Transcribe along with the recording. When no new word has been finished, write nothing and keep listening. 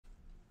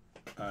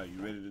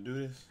You ready to do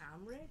this?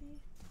 I'm ready.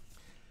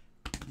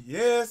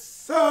 Yes,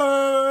 sir.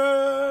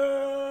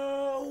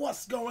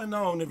 What's going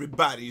on,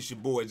 everybody? It's your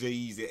boy Jay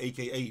Eazy,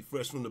 aka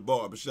Fresh from the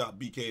Barbershop,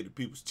 BK the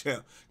People's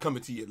Champ,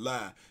 coming to you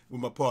live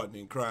with my partner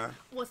in crime.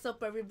 What's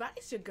up, everybody?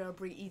 It's your girl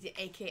Eazy,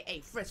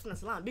 aka Fresh from the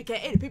Salon,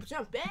 BK the People's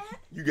Champ.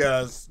 You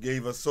guys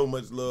gave us so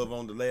much love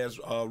on the last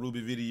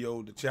RWBY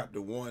video, the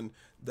chapter 1,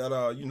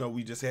 that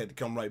we just had to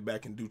come right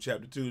back and do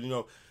chapter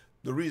 2.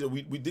 The reason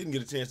we didn't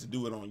get a chance to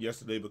do it on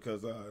yesterday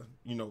because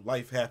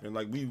life happened.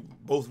 Like, we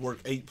both work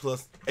 8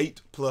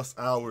 plus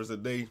hours a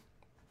day.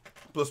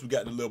 Plus we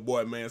got the little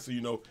boy, man. So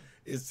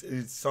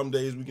it's some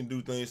days we can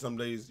do things. Some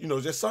days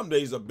just some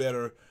days are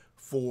better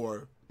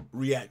for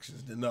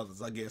reactions than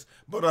others, I guess.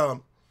 But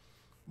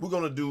we're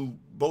gonna do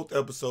both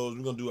episodes.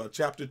 We're gonna do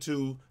chapter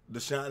 2, the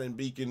Shining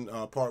Beacon,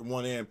 part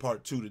 1 and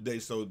part 2 today.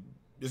 So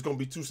it's gonna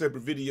be 2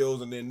 separate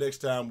videos, and then next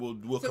time we'll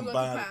combine. We're gonna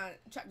combine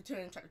chapter 2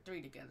 and chapter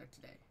 3 together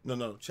today.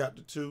 No,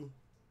 chapter 2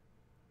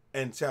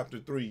 and chapter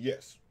 3,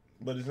 yes.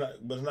 But it's not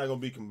gonna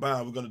be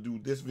combined. We're gonna do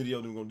this video,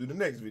 then we're gonna do the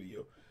next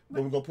video.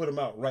 But we're gonna put them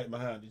out right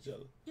behind each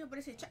other. Yeah, but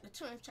it said chapter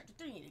 2 and chapter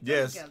 3 need to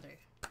go together.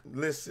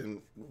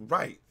 Listen,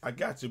 right, I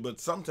got you. But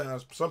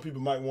sometimes some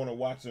people might want to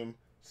watch them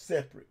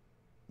separate.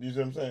 You see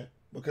what I'm saying?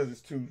 Because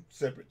it's 2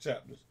 separate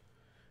chapters.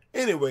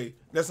 Anyway,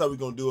 that's how we're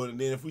gonna do it. And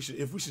then if we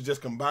should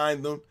just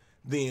combine them,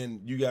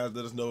 then you guys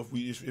let us know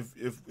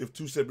if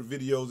 2 separate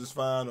videos is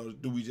fine, or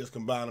do we just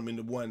combine them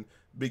into one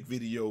big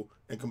video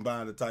and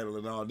combine the title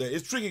and all that.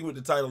 It's tricky with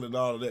the title and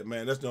all of that,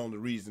 man. That's the only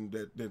reason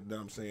that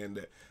I'm saying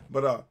that.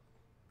 But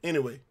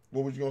anyway,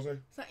 what was you gonna say?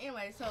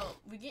 So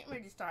we're getting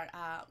ready to start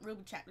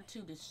RWBY chapter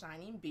 2, the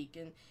Shining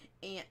Beacon,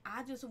 and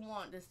I just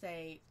want to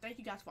say thank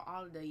you guys for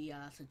all of the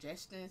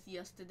suggestions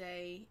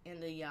yesterday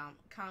in the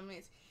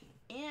comments,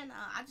 and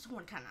I just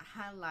want to kind of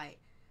highlight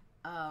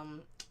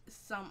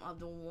some of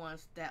the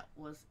ones that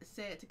was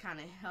said to kind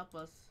of help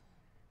us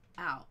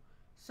out.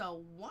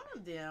 So one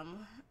of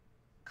them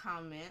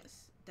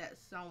comments that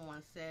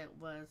someone said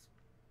was,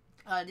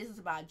 this is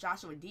about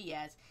Joshua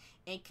Diaz.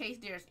 In case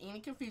there's any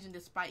confusion,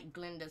 despite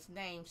Glenda's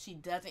name, she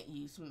doesn't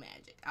use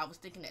magic. I was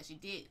thinking that she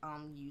did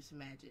use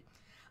magic.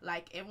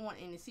 Like everyone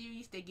in the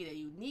series, they get a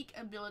unique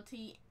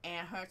ability,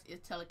 and hers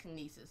is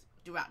telekinesis.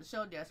 Throughout the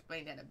show, they'll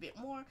explain that a bit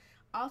more.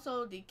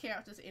 Also, the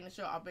characters in the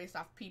show are based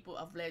off people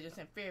of legends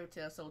and fairy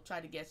tales, so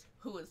try to guess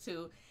who is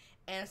who.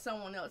 And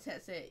someone else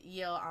had said,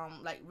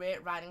 like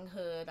Red Riding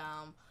Hood,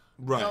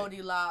 right.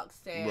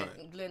 Goldilocks, and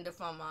right. Glenda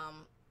from,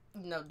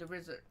 the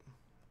Wizard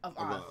of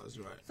Oz.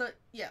 Right. So,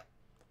 yeah,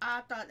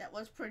 I thought that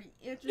was pretty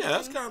interesting. Yeah,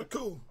 that's kind of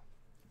cool.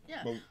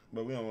 Yeah.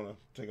 But we don't want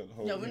to take up the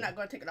whole thing. No, we're not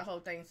going to take up the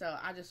whole thing, so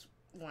I just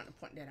wanted to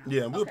point that out.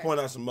 Yeah, we'll point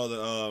out some other,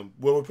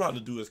 what we'll probably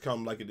do is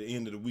come like at the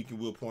end of the week, and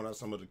we'll point out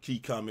some of the key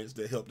comments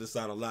that helped us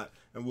out a lot,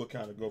 and we'll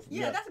kind of go from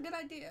there. Yeah, that's a good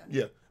idea.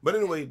 Yeah, but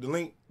anyway, the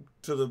link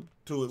to it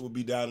will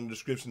be down in the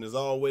description as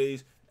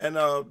always, and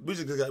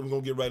we're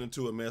gonna get right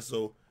into it, man.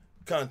 So,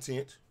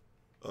 content.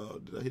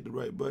 Did I hit the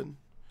right button?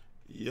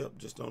 Yep,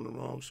 just on the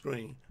wrong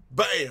screen.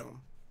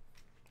 Bam!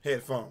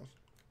 Headphones.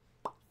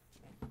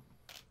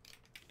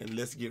 And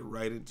let's get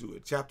right into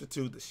it. Chapter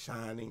 2, the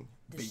Shining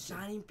Beacon. The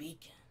Shining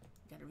Beacon.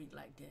 Gotta read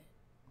like that.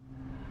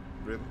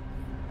 Really?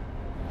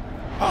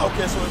 Oh,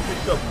 okay, so it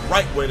picked up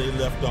right where they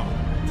left off.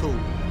 Cool.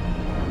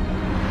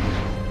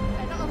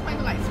 I don't know if they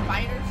look like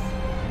spiders.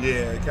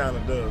 Yeah, it kind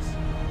of does.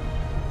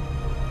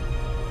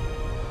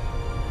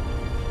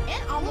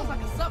 And almost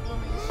like a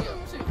submarine ship,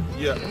 too.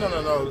 Yeah,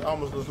 no. It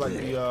almost looks like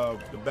the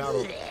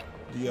battle,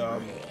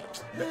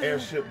 the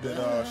airship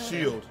that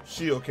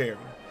Shield carried.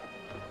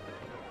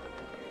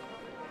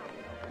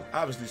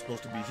 Obviously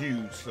supposed to be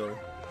huge, so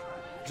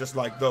just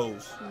like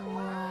those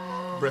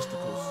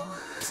breasticles.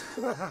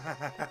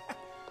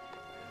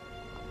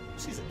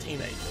 She's a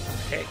teenager,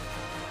 heck.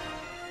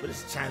 But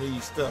it's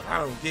Chinese stuff. I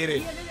don't get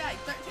it. Yeah, they're like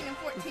 13 and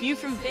 14. View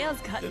from Vale's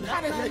got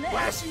nothing on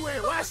why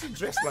is she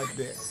dressed like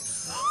that?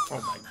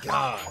 Oh my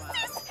God.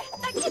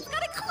 That kid's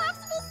got a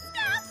collapsible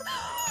staff.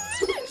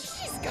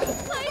 She's got a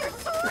fire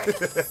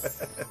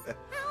sword.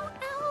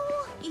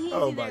 Easy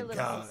oh there, my little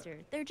God. Rooster.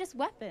 They're just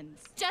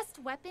weapons. Just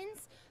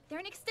weapons? They're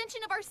an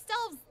extension of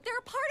ourselves. They're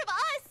a part of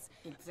us.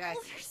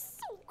 Exactly. Oh, they're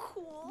so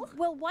cool.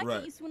 Well, why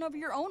can't you swing over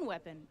your own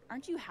weapon?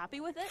 Aren't you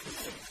happy with it?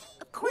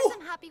 Of course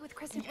I'm happy with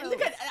Kristen Rose.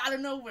 Look at out of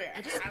nowhere.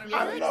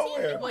 Out of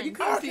nowhere. Well, you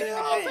couldn't see it.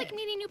 It's like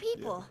meeting new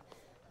people.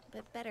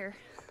 But better.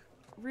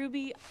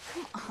 RWBY,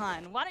 come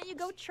on. Why don't you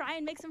go try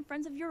and make some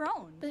friends of your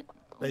own? But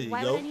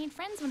why would I need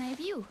friends when I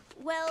have you?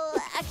 Well,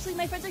 actually,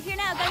 my friends are here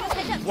now. Gotta go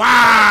catch up.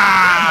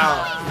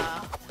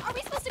 Wow! Are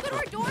we supposed to go to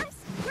our dorms?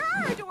 Where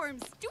are our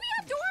dorms? Do we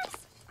have dorms?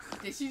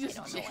 Did she just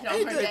jet on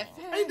her that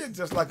fast? Ain't that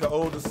just like an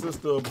older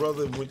sister or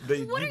brother? You'd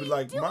be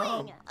like, doing?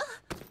 Mom,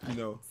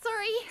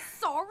 Sorry.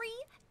 Sorry?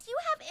 Do you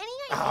have any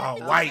idea Oh,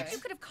 the white. damage you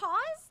could have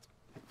caused?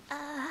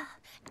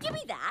 Give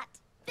me that.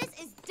 This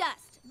is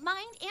dust,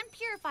 mined and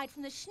purified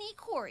from the Schnee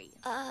Quarry.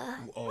 oh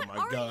what my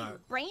are God. you?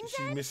 Brain Is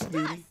she dead? Miss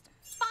Snooty? Dust,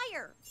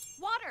 fire,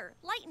 water,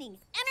 lightning,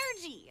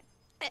 energy.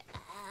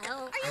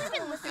 Are you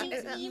even listening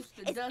to me? Used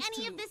to Is dust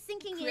any to of this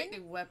sinking in? create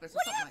their weapons or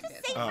What do you something have to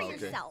like say that. for Oh,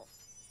 okay. yourself?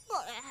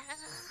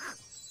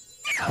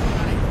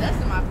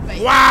 That's in my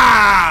face.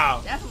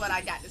 Wow! That's what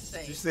I got to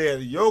say. She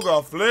said,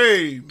 yoga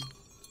flame.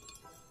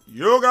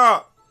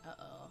 Yoga.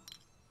 Uh-oh.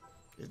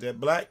 Is that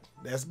black?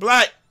 That's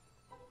black.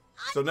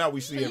 So now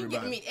we see So you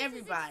get to everybody. meet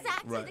everybody.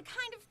 Exactly Right. the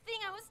kind of thing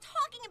I was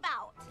talking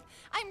about.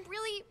 I'm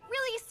really,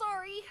 really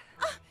sorry.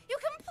 You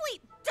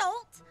complete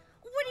dolt.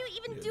 What are you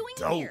even You doing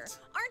dolt. here?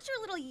 Aren't you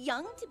a little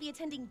young to be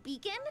attending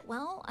Beacon?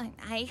 Well,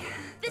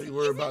 This you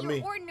worry isn't about your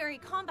me? ordinary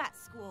combat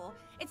school.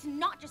 It's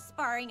not just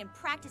sparring and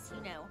practice,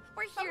 you know.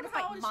 We're here to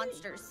How old fight is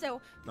she? monsters,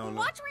 so No.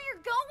 watch where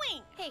you're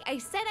going. Hey, I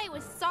said I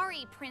was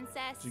sorry,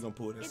 princess. She gonna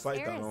pull that It's sight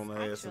out Eris, on her ass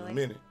in a actually.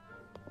 minute.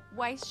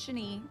 Weiss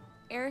Shani,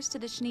 heiress to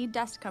the Shani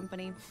Dust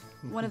Company,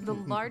 one of the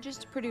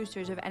largest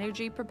producers of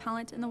energy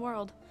propellant in the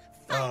world.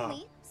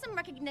 Finally, some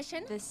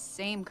recognition. This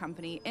same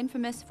company,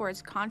 infamous for its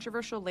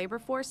controversial labor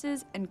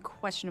forces and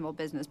questionable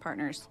business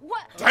partners.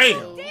 What?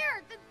 Damn.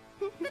 Dare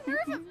the nerve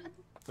of...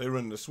 They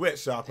running the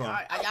sweatshop, huh?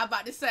 Y'all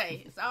about to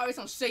say, it's always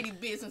some shady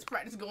business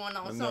practice going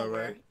on I know,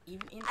 somewhere. right?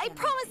 Even in I anime.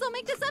 promise I'll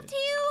make this up to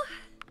you.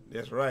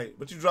 That's right.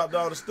 But you dropped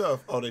all the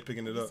stuff. Oh, they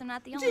picking it up. I'm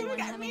not the Gee, only we one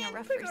got having a men,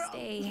 rough pick her first up.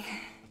 day.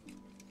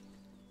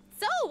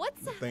 So,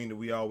 what's... The thing that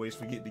we always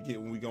forget to get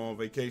when we go on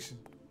vacation.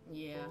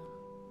 Yeah.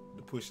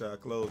 To push our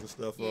clothes and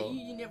stuff Yeah, off.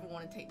 you never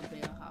want to take the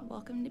bellhop.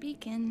 Welcome to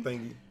Beacon.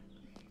 Thingy.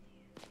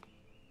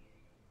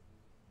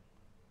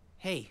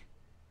 Hey,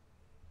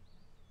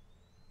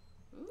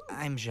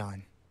 I'm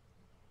Jean.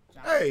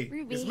 Hey,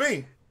 Ruby. it's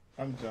me.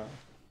 I'm John.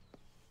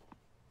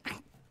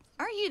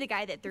 Aren't you the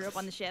guy that threw up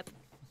on the ship?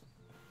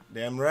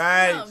 Damn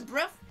right.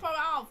 Breath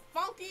all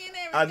funky and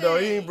everything.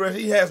 I know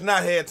he has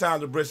not had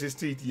time to brush his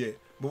teeth yet.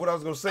 But what I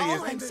was gonna say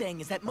All is, I'm saying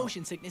is that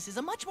motion sickness is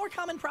a much more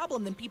common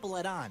problem than people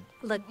let on.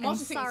 Look, I'm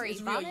Motion sickness sorry.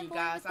 is real, you Volleyball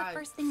guys. was the I-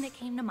 first thing that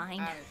came to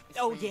mind.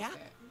 Oh yeah?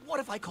 What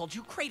if I called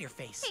you Crater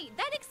Face? Hey,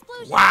 that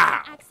explosion Wow.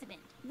 was an accident.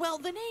 Well,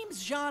 the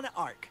name's Jean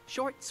Arc.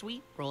 Short,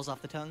 sweet, rolls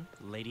off the tongue.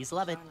 Ladies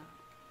love it.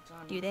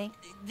 Do they?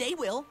 They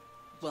will.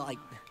 Well,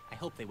 I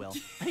hope they will.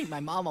 I mean, my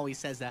mom always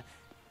says that.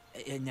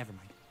 Never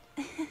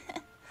mind.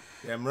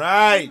 damn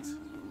right.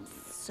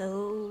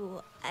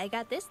 So, I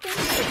got this thing.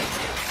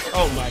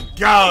 Oh my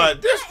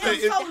God, this I am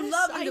thing. so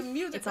loving the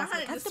music It's also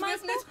behind it, the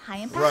swiftness. customizable,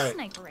 high-impact Right.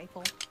 sniper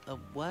rifle.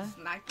 What?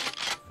 Sniper.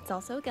 It's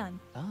also a gun.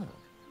 Oh.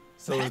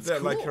 So is That's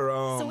that like cool. her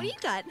So what do you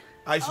got?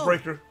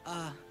 icebreaker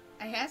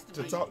It has to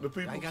to be. talk to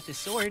people? I got this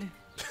sword.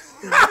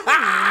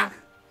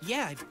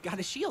 Yeah, I've got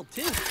a shield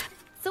too.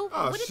 So,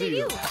 Oh, what did they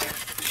shield.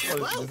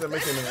 do? What is that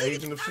making an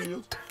agent of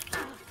Shield?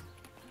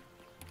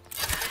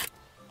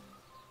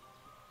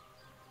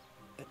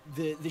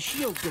 The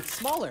shield gets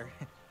smaller,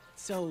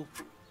 so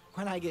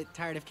when I get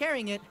tired of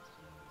carrying it,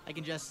 I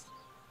can just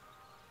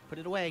put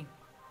it away.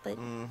 But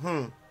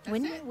Mm-hmm.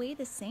 wouldn't it weigh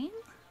the same?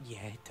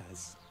 Yeah, it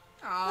does.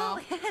 Aw.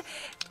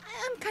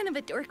 I'm kind of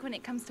a dork when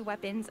it comes to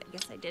weapons. I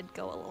guess I did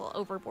go a little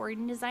overboard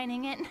in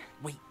designing it.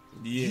 Wait,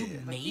 Yeah. you You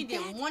made did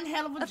that? one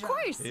hell of a Of job.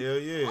 course. Hell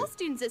yeah. All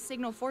students at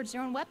Signal forge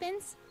their own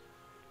weapons.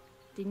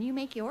 Didn't you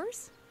make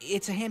yours?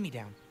 It's a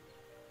hand-me-down.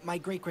 My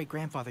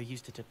great-great-grandfather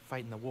used it to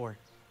fight in the war.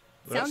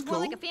 Well, that's Sounds more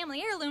like cool. a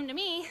family heirloom to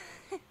me.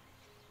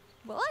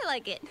 Well, I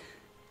like it.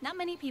 Not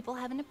many people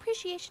have an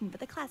appreciation for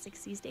the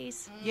classics these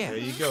days. Yeah, There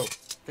you go.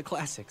 the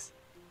classics.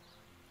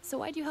 So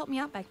why'd you help me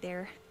out back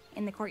there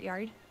in the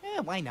courtyard?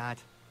 Why not?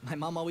 My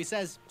mom always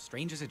says,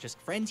 strangers are just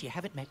friends you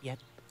haven't met yet.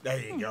 There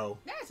you go.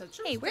 That's a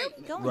true Hey, where are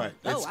we statement. going? Right. At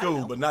Oh, I don't school,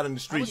 know. but not in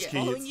the I was streets,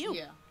 following kids. you.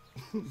 Yeah.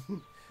 Did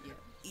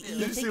you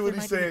think see there what he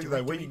might be a said? He's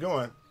like, where directory? you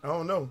going? I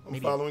don't know. I'm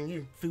Maybe- following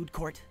you. Food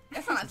court.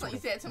 That's not something you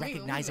said to me when we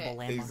Recognizable met.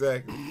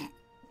 landmark. Exactly.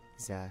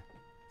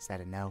 Is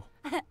that a no?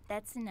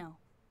 That's a no.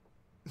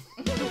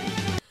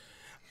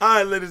 All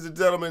right, ladies and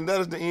gentlemen,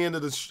 that is the end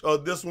of this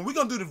one. We're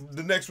going to do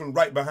the next one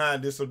right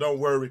behind this, so don't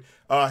worry.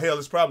 Hell,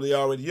 it's probably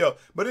already up.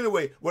 But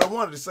anyway, what I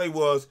wanted to say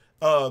was,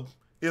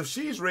 if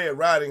she's Red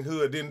Riding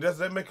Hood, then does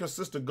that make her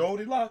sister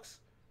Goldilocks?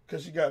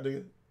 Because she got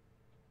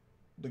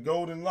the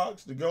golden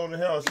locks, the golden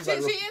hair. She's She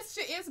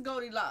like, is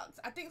Goldilocks.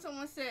 I think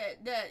someone said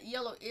that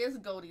yellow is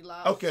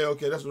Goldilocks.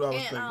 okay, that's what I was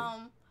And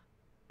thinking.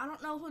 I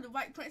don't know who the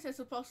white princess is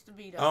supposed to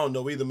be though. I don't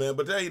know either, man.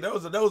 But hey, that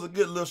was a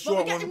good little but short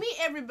we got one. to meet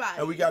everybody.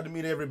 And we got to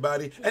meet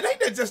everybody. And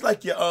ain't that just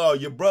like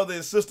your brother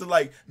and sister?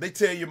 Like they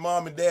tell your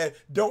mom and dad,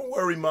 don't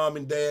worry, mom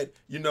and dad.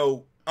 You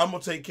know, I'm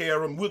gonna take care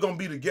of them. We're gonna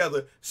be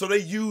together. So they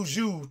use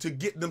you to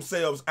get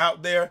themselves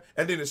out there.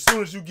 And then as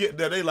soon as you get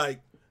there, they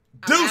like,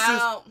 deuces,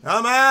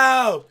 I'm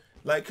out.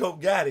 Like Coke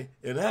got it,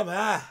 and I'm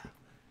out.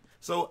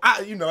 So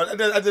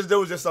that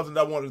was just something that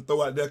I wanted to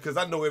throw out there because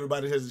I know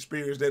everybody has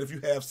experienced that. If you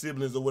have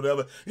siblings or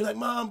whatever, you're like,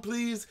 Mom,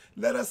 please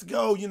let us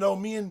go. You know,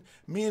 me and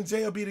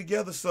Jay will be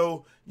together,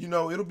 so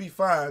it'll be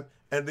fine.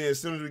 And then as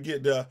soon as we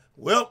get there,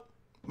 well,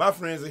 my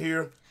friends are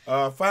here.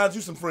 Find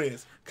you some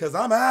friends, cause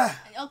I'm out.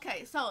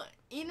 Okay, so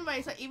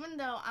anyway, even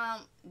though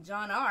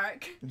John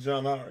Arc has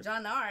John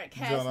Arc.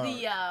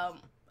 the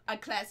a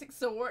classic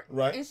sword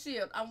Right. and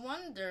shield, I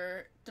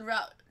wonder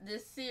throughout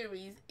this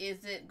series,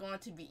 is it going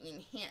to be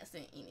enhanced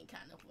in any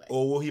kind of way?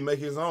 Or will he make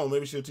his own?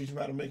 Maybe she'll teach him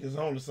how to make his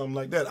own or something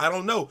like that. I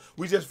don't know.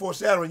 We just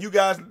foreshadowing. You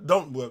guys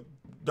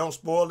don't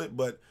spoil it,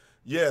 but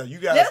Yeah, you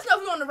guys Let us know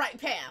if we're on the right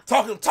path.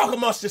 talk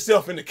amongst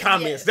yourself in the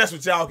comments. Yes. That's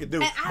what y'all can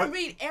do. And I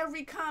read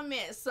every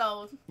comment,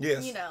 so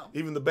yes, you know.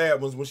 even the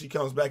bad ones when she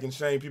comes back and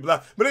shame people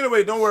out. But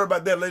anyway, don't worry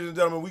about that, ladies and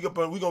gentlemen. We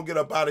gonna get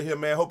up out of here,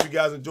 man. Hope you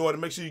guys enjoyed it.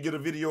 Make sure you get a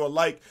video a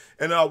like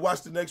and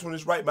watch the next one.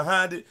 It's right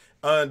behind it.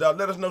 And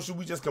let us know, should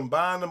we just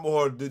combine them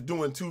or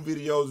doing 2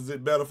 videos? Is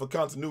it better for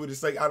continuity's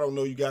sake? I don't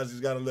know. You guys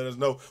just gotta let us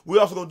know. We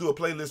also gonna do a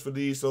playlist for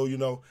these, so you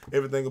know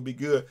everything will be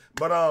good.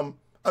 But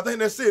I think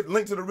that's it.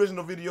 Link to the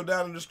original video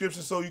down in the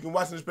description so you can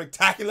watch the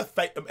spectacular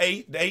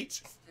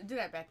H. Do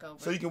that back over.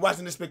 So you can watch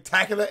the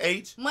spectacular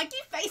H. Monkey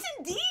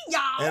facing D,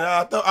 y'all.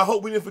 And I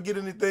hope we didn't forget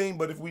anything,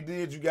 but if we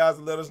did, you guys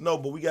will let us know.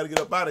 But we got to get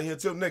up out of here.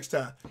 Till next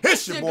time.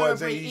 It's your boy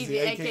Jay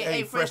Eazy,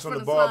 a.k.a. Fresh from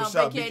the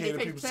Barbershop, BK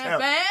the People's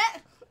Champ.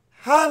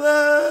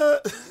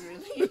 Holla!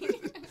 Really?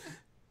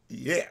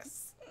 Yes.